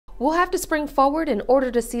We'll have to spring forward in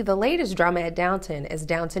order to see the latest drama at Downton, as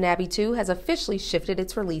Downton Abbey 2 has officially shifted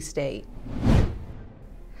its release date.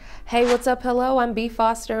 Hey, what's up? Hello, I'm B.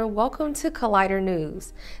 Foster. Welcome to Collider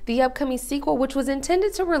News. The upcoming sequel, which was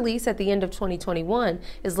intended to release at the end of 2021,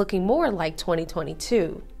 is looking more like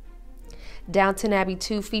 2022. Downton Abbey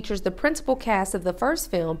 2 features the principal cast of the first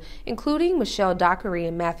film, including Michelle Dockery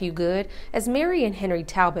and Matthew Goode as Mary and Henry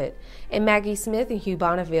Talbot, and Maggie Smith and Hugh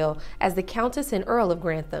Bonneville as the Countess and Earl of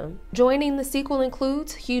Grantham. Joining the sequel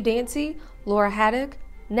includes Hugh Dancy, Laura Haddock,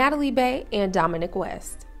 Nathalie Baye, and Dominic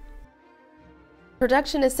West.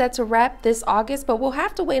 Production is set to wrap this August, but we'll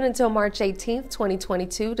have to wait until March 18th,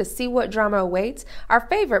 2022 to see what drama awaits our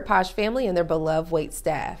favorite posh family and their beloved wait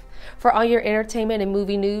staff. For all your entertainment and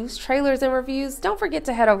movie news, trailers, and reviews, don't forget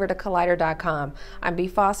to head over to Collider.com. I'm B.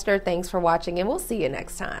 Foster. Thanks for watching, and we'll see you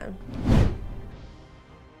next time.